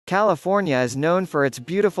California is known for its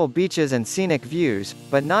beautiful beaches and scenic views,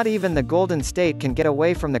 but not even the Golden State can get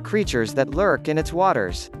away from the creatures that lurk in its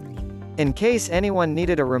waters. In case anyone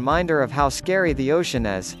needed a reminder of how scary the ocean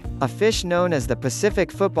is, a fish known as the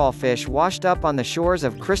Pacific football fish washed up on the shores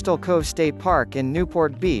of Crystal Cove State Park in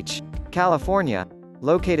Newport Beach, California,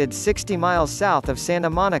 located 60 miles south of Santa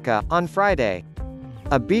Monica, on Friday.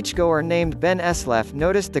 A beachgoer named Ben Eslef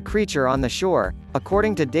noticed the creature on the shore,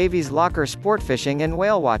 according to Davies Locker Sport Fishing and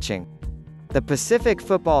Whale Watching. The Pacific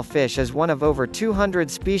football fish is one of over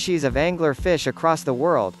 200 species of angler fish across the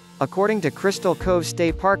world, according to Crystal Cove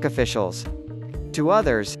State Park officials. To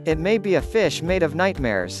others, it may be a fish made of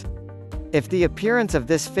nightmares. If the appearance of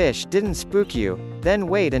this fish didn't spook you, then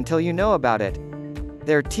wait until you know about it.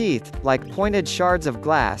 Their teeth, like pointed shards of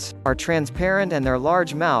glass, are transparent and their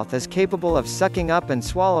large mouth is capable of sucking up and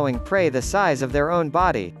swallowing prey the size of their own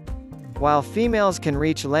body. While females can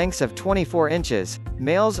reach lengths of 24 inches,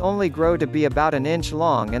 males only grow to be about an inch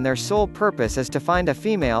long, and their sole purpose is to find a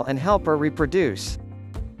female and help her reproduce.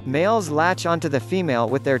 Males latch onto the female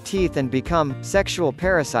with their teeth and become sexual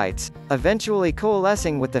parasites, eventually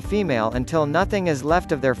coalescing with the female until nothing is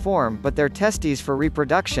left of their form but their testes for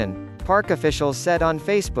reproduction, park officials said on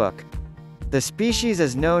Facebook. The species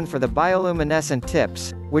is known for the bioluminescent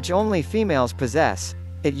tips, which only females possess.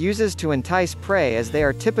 It uses to entice prey, as they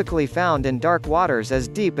are typically found in dark waters as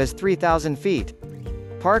deep as 3,000 feet.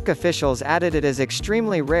 Park officials added it is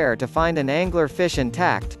extremely rare to find an angler fish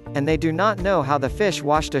intact, and they do not know how the fish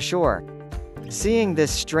washed ashore. Seeing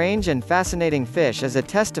this strange and fascinating fish is a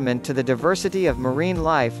testament to the diversity of marine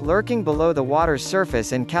life lurking below the water's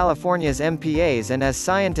surface in California's MPAs, and as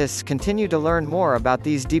scientists continue to learn more about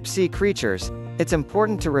these deep-sea creatures, it's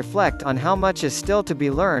important to reflect on how much is still to be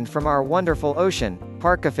learned from our wonderful ocean,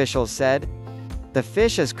 park officials said. The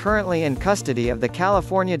fish is currently in custody of the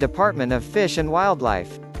California Department of Fish and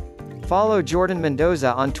Wildlife. Follow Jordan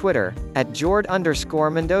Mendoza on Twitter,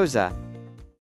 @Jord_Mendoza,